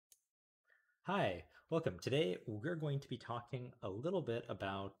Hi, welcome. Today we're going to be talking a little bit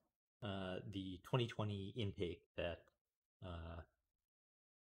about the 2020 intake that uh,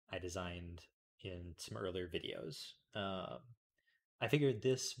 I designed in some earlier videos. I figured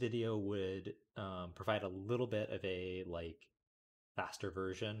this video would provide a little bit of a faster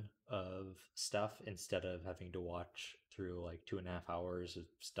version of stuff instead of having to watch through like 2.5 hours of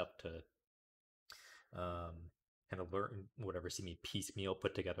stuff to um, kind of learn whatever, see me piecemeal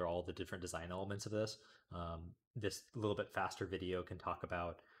put together all the different design elements of this. This little bit faster video can talk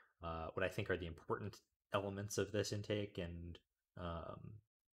about what I think are the important elements of this intake and um,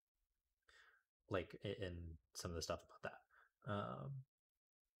 in some of the stuff about that.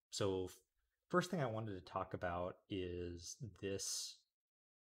 So first thing I wanted to talk about is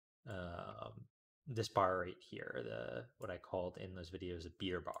um, this bar right here, the what I called in those videos a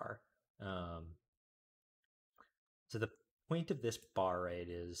beer bar. Um, So the point of this bar rate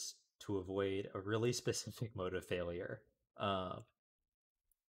is to avoid a really specific mode of failure uh,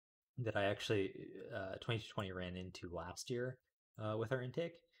 that I actually 2020 ran into last year with our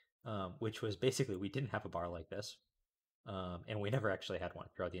intake, which was basically we didn't have a bar like this, and we never actually had one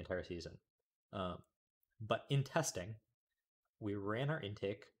throughout the entire season. Um, but in testing, we ran our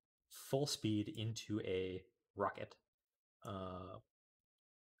intake full speed into a rocket uh,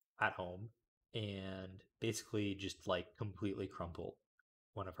 at home and basically just like completely crumpled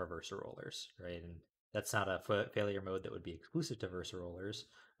one of our Versa rollers, right? And that's not a failure mode that would be exclusive to Versa rollers.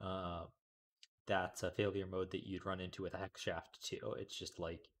 Uh, that's a failure mode that you'd run into with a hex shaft too. It's just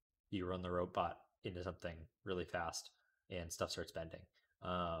like you run the robot into something really fast and stuff starts bending.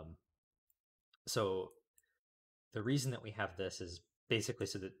 Um, so the reason that we have this is basically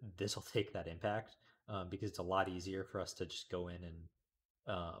so that this will take that impact because it's a lot easier for us to just go in and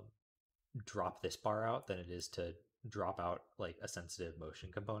drop this bar out than it is to drop out like a sensitive motion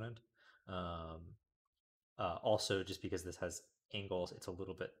component. Um, Also, just because this has angles, it's a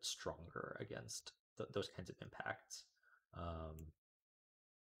little bit stronger against those kinds of impacts. Um,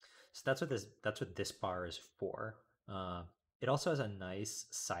 so that's what this bar is for. Uh, it also has a nice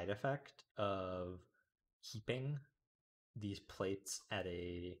side effect of keeping these plates at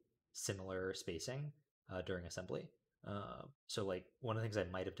a similar spacing during assembly. So like one of the things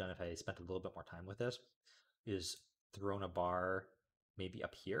I might have done if I spent a little bit more time with this is thrown a bar maybe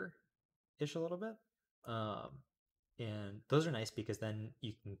up here ish a little bit. Um, and those are nice because then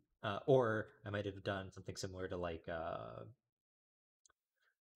you can, or I might have done something similar to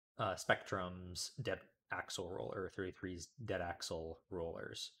Spectrum's dead axle roller, 33's dead axle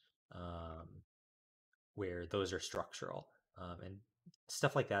rollers, um, where those are structural. And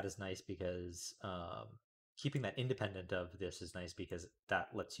stuff like that is nice because keeping that independent of this is nice because that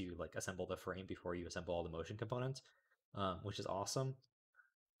lets you like assemble the frame before you assemble all the motion components, which is awesome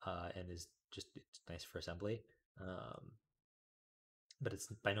and is just it's nice for assembly. Um, but it's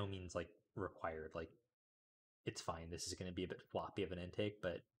by no means like required. Like it's fine. This is going to be a bit floppy of an intake,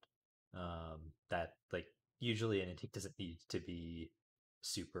 but that like usually an intake doesn't need to be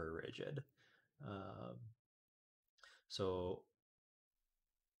super rigid. Um, so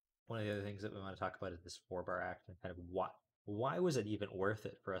one of the other things that we want to talk about is this 4 bar act and kind of why was it even worth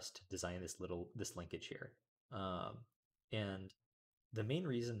it for us to design this linkage here? Um, and the main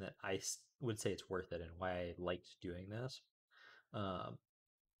reason that would say it's worth it and why I liked doing this um,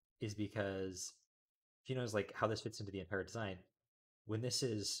 is because if you notice like how this fits into the entire design, when this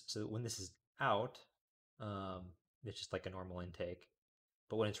is out, um, it's just like a normal intake.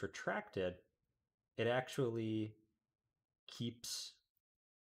 But when it's retracted, it actually keeps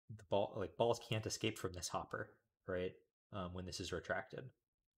the ball like balls can't escape from this hopper, right? When this is retracted.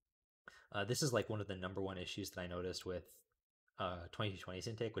 This is like one of the number one issues that I noticed with 2020's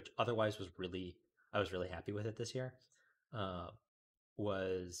intake, which otherwise was really I was really happy with it this year. Uh,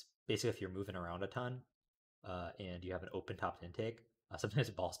 was basically if you're moving around a ton and you have an open topped intake, sometimes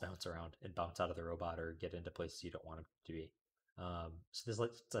balls bounce around and bounce out of the robot or get into places you don't want them to be. So this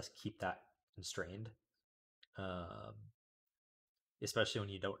lets us keep that constrained, um, especially when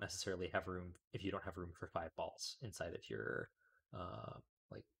you don't necessarily have room if you don't have room for 5 balls inside of your uh,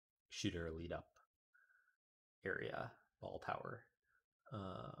 like shooter lead up area ball tower.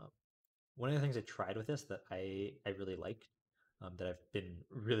 Uh, One of the things I tried with this that I really liked, that I've been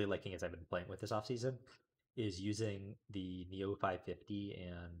really liking as I've been playing with this off season, is using the Neo 550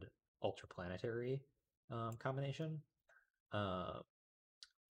 and Ultra Planetary combination. Uh,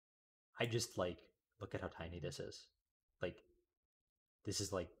 I just like look at how tiny this is. Like this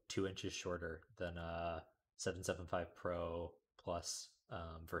is like 2 inches shorter than a 775 Pro plus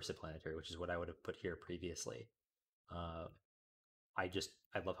Versa Planetary, which is what I would have put here previously. Uh,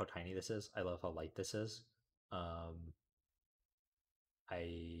 I love how tiny this is. I love how light this is. Um,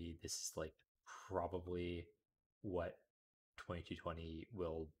 I This is like probably what 2220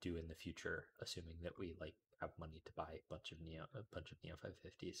 will do in the future, assuming that we like have money to buy a bunch of Neo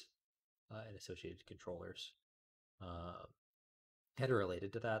 550s and associated controllers. Uh, Kind of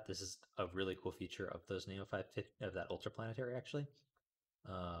related to that, this is a really cool feature of those Neo 550 of that Ultra Planetary actually,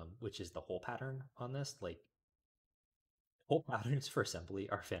 which is the hole pattern on this. Like hole patterns for assembly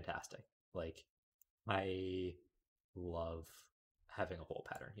are fantastic. Like I love having a hole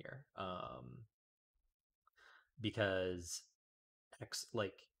pattern here because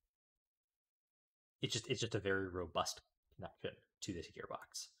like it's just a very robust connection to this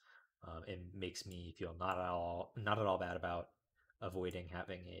gearbox. It makes me feel not at all bad about avoiding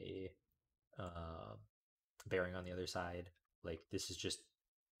having a uh, bearing on the other side. Like this is just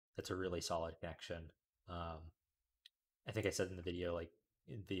that's a really solid connection. Um, I think I said in the video, like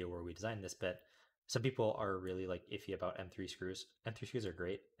in the video where we designed this bit, some people are really like iffy about M3 screws. M3 screws are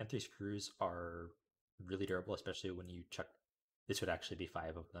great. M3 screws are really durable, especially when you chuck. This would actually be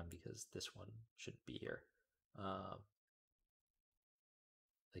 5 of them because this one shouldn't be here. Um,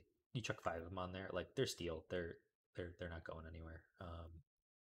 like you chuck 5 of them on there, like they're steel. They're not going anywhere.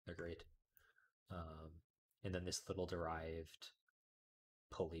 They're great. Um, and then this little derived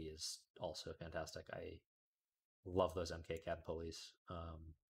pulley is also fantastic. I love those MK pulleys.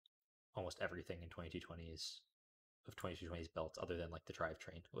 Almost everything in 2220s of 2220's belts, other than like the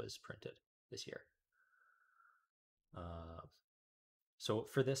drivetrain, was printed this year. Uh, so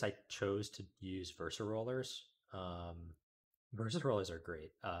for this, I chose to use Versa rollers. Versa rollers are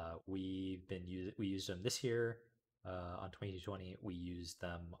great. We used them this year on 2020. We used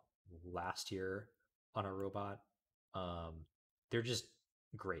them last year on a robot. Um, they're just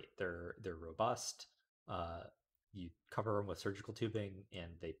great. They're robust. Uh, you cover them with surgical tubing,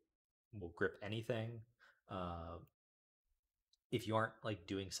 and they will grip anything. Um, if you aren't like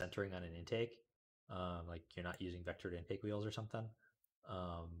doing centering on an intake, like you're not using vectored intake wheels or something,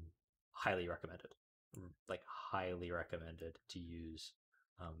 um, highly recommended. Like highly recommended to use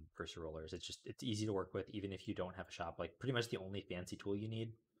Versa rollers. It's easy to work with even if you don't have a shop. Like pretty much the only fancy tool you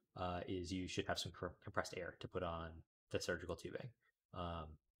need is you should have some compressed air to put on the surgical tubing. Um,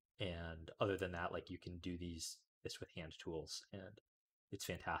 and other than that, like you can do this with hand tools, and it's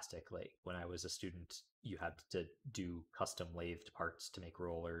fantastic. Like when I was a student, you had to do custom lathed parts to make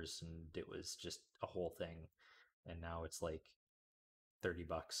rollers, and it was just a whole thing. And now it's like $30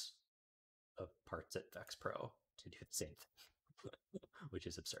 of parts at Vex Pro to do the same thing, which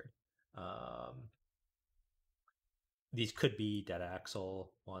is absurd. Um, these could be dead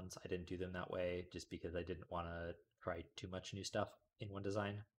axle ones. I didn't do them that way just because I didn't want to try too much new stuff in one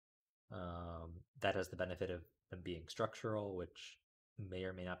design. That has the benefit of them being structural, which may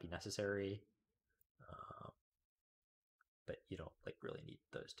or may not be necessary. Uh, but you don't like really need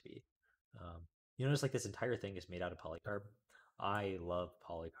those to be. You notice like this entire thing is made out of polycarb. I love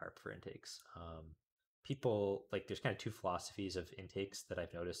polycarb for intakes. People like there's kind of two philosophies of intakes that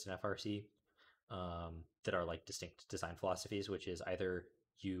I've noticed in FRC that are like distinct design philosophies, which is either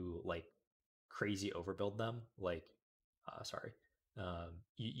you like crazy overbuild them, like sorry,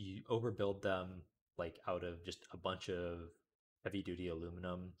 you overbuild them like out of just a bunch of heavy duty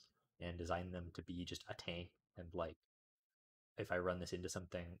aluminum and design them to be just a tank and like if I run this into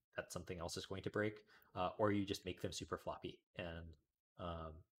something, that something else is going to break, or you just make them super floppy and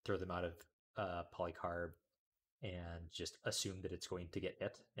throw them out of polycarb and just assume that it's going to get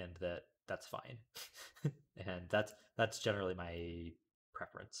hit and that's fine. And that's generally my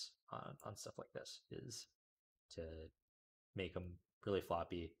preference on stuff like this is to make them really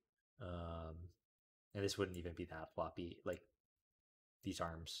floppy. Um, and this wouldn't even be that floppy. Like these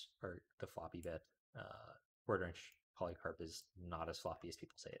arms are the floppy bit. Quarter inch polycarb is not as floppy as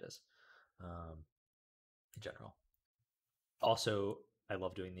people say it is in general. Also, I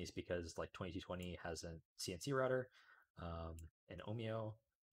love doing these because like 2220 has a CNC router, an Omeo,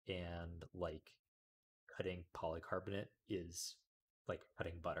 and like cutting polycarbonate is like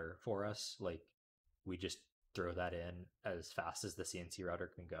cutting butter for us. Like we just throw that in as fast as the CNC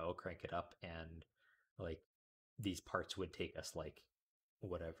router can go, crank it up, and like these parts would take us like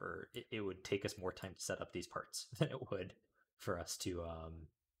whatever it would take us more time to set up these parts than it would for us to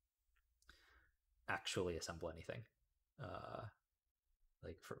actually assemble anything. Uh,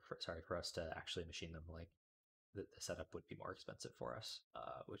 like for us to actually machine them, like the setup would be more expensive for us,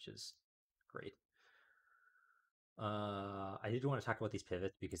 which is great. I did want to talk about these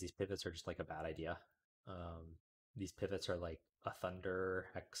pivots because these pivots are just like a bad idea. These pivots are like a Thunder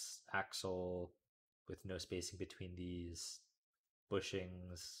X axle with no spacing between these.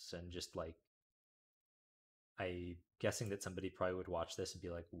 bushings and just like I guessing that somebody probably would watch this and be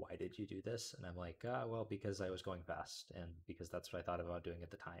like, "Why did you do this?" And I'm like, well, because I was going fast, and because that's what I thought about doing at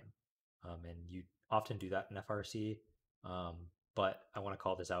the time." And you often do that in FRC, um, but I want to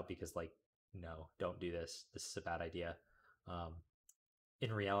call this out because, like, no, don't do this. This is a bad idea. Um,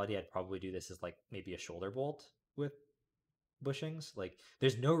 in reality, I'd probably do this as like maybe a shoulder bolt with bushings. Like,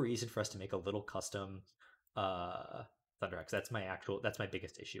 there's no reason for us to make a little custom uh Thunder Hex. That's my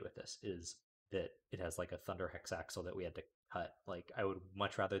biggest issue with this is that it has like a Thunder Hex axle that we had to cut. Like, I would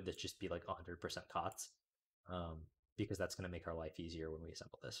much rather this just be like 100% COTS, um, because that's going to make our life easier when we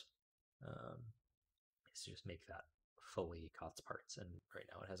assemble this. Um, is just make that fully COTS parts, and right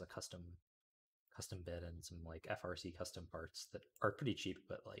now it has a custom bit and some like FRC custom parts that are pretty cheap,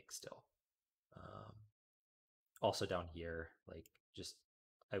 but like still. Um, Also down here, like, just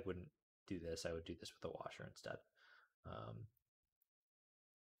I wouldn't do this. I would do this with a washer um,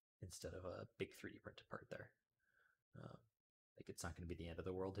 instead of a big 3D printed part there. Like, it's not going to be the end of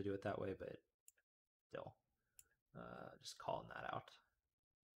the world to do it that way, but still, just calling that out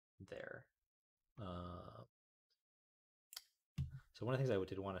there. So one of the things I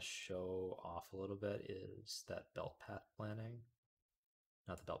did want to show off a little bit is that belt path planning.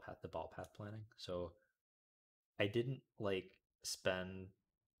 Not the belt path, the ball path planning. So I didn't like spend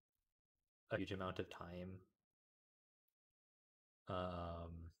a huge amount of time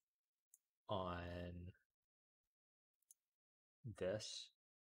on this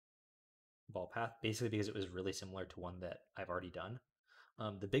ball path, basically because it was really similar to one that I've already done.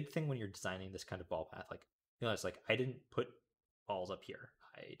 The big thing when you're designing this kind of ball path, like, it's like I didn't put balls up here.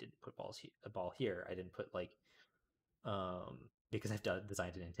 I didn't put a ball here. I didn't put like because I've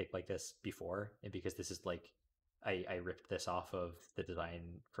designed an intake like this before, and because this is like I ripped this off of the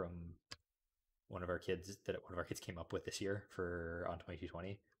design from one of our kids came up with this year for on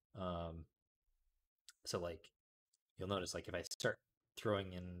 2220. So like you'll notice, like, if I start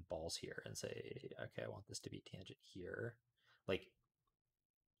throwing in balls here and say, okay, I want this to be tangent here, like,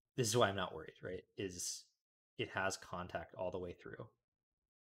 this is why I'm not worried, right? Is it has contact all the way through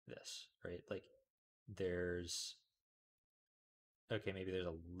this, right? Like, there's okay, maybe there's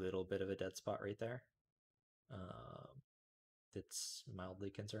a little bit of a dead spot right there. That's mildly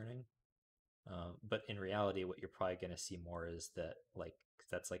concerning. But in reality, what you're probably going to see more is that, like,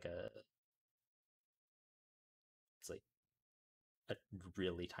 that's like it's like a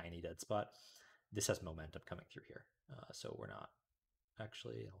really tiny dead spot. This has momentum coming through here. So we're not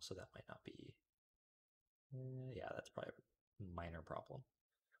actually, also that might not be, yeah, that's probably a minor problem.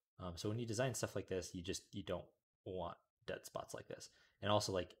 So when you design stuff like this, you don't want dead spots like this. And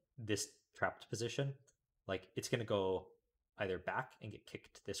also, like, this trapped position, like, it's going to go either back and get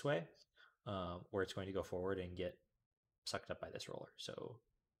kicked this way, or it's going to go forward and get sucked up by this roller. So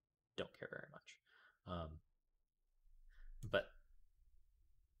don't care very much. But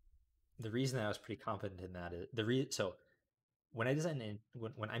the reason that I was pretty confident in that is so when I design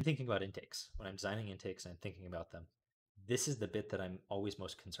when I'm thinking about intakes, when I'm designing intakes and I'm thinking about them, this is the bit that I'm always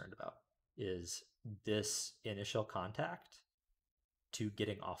most concerned about, is this initial contact to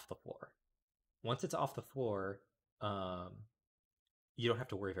getting off the floor. Once it's off the floor, you don't have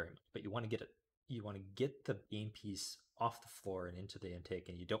to worry very much, but you want to get the game piece off the floor and into the intake,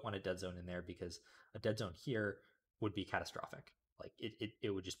 and you don't want a dead zone in there, because a dead zone here would be catastrophic. Like, it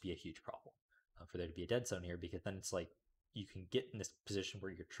would just be a huge problem for there to be a dead zone here, because then it's like you can get in this position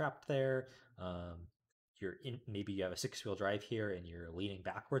where you're trapped there. You're in, maybe you have a 6-wheel drive here and you're leaning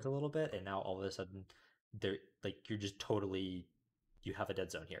backwards a little bit, and now all of a sudden there, like, you're just totally, you have a dead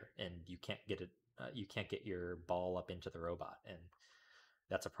zone here and you can't get it. You can't get your ball up into the robot, and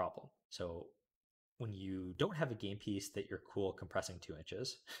that's a problem. So when you don't have a game piece that you're cool compressing 2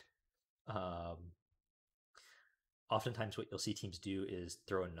 inches, um, oftentimes what you'll see teams do is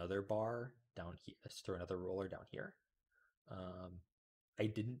throw another bar down here, throw another roller down here. I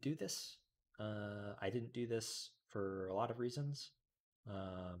didn't do this. I didn't do this for a lot of reasons.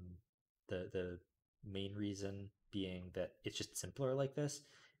 The main reason being that it's just simpler like this,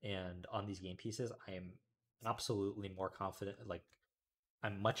 and on these game pieces, I am absolutely more confident. Like,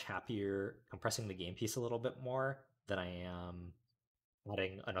 I'm much happier compressing the game piece a little bit more than I am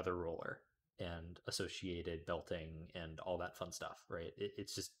adding another roller and associated belting and all that fun stuff, right?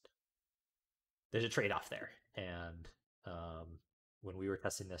 It's just, there's a trade off there. And when we were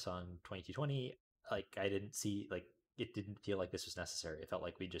testing this on 2220, like, I didn't see, like, it didn't feel like this was necessary. It felt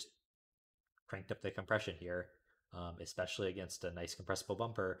like we just cranked up the compression here, especially against a nice compressible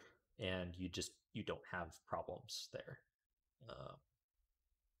bumper, and you don't have problems there. Uh,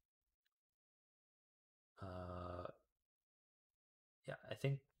 yeah, I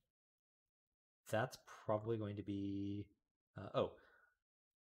think that's probably going to be. Oh,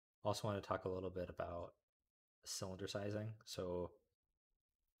 also want to talk a little bit about cylinder sizing. So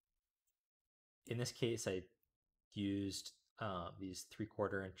in this case, I used these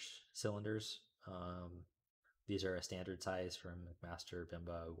 3/4 inch cylinders. These are a standard size from McMaster,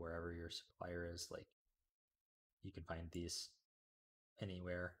 Bimba, wherever your supplier is. Like you can find these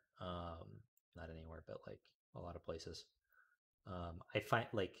anywhere. Not anywhere, but like a lot of places. I find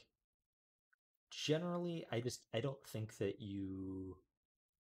like generally, I don't think that you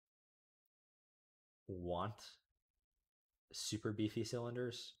want super beefy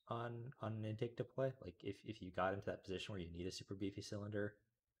cylinders on an intake deploy. Like if you got into that position where you need a super beefy cylinder,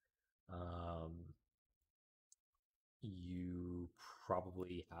 um, you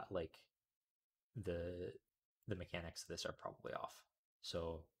probably like the the mechanics of this are probably off.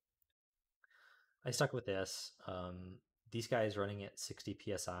 So I stuck with this. These guys running at 60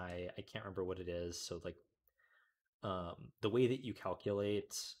 psi. I can't remember what it is. So like the way that you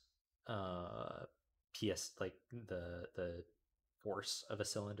calculate ps like the force of a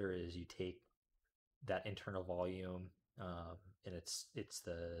cylinder is you take that internal volume, and it's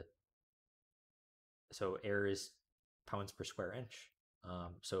the so air is pounds per square inch.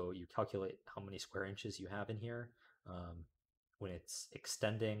 So you calculate how many square inches you have in here. Um, when it's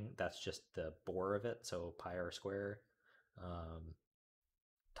extending, that's just the bore of it, so pi r square um,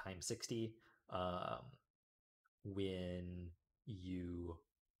 times 60. Um, when you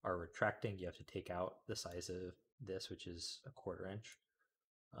are retracting, you have to take out the size of this, which is a 1/4 inch.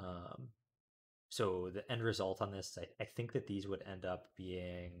 Um, so the end result on this, I think that these would end up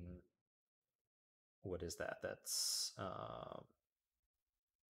being, what is that? That's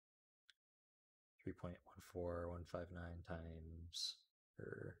 3.14159 times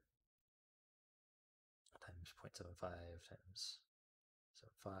or times 0.75 times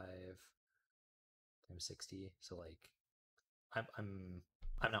 75 times 60. So like I'm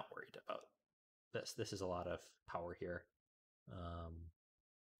not worried about this. This is a lot of power here.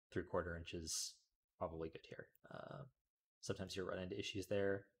 3/4 inches probably good here. Sometimes you run into issues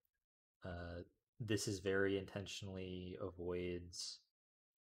there. This is very intentionally avoids.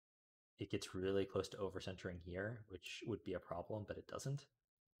 It gets really close to overcentering here, which would be a problem, but it doesn't.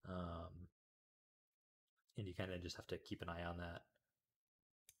 And you kind of just have to keep an eye on that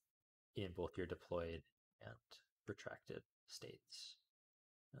in both your deployed and retracted states.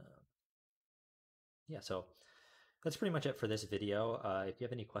 Yeah, so that's pretty much it for this video. If you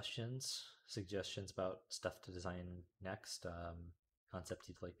have any questions, suggestions about stuff to design next, concepts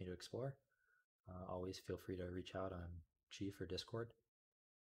you'd like me to explore, always feel free to reach out on Chief or Discord.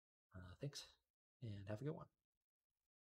 Thanks, and have a good one.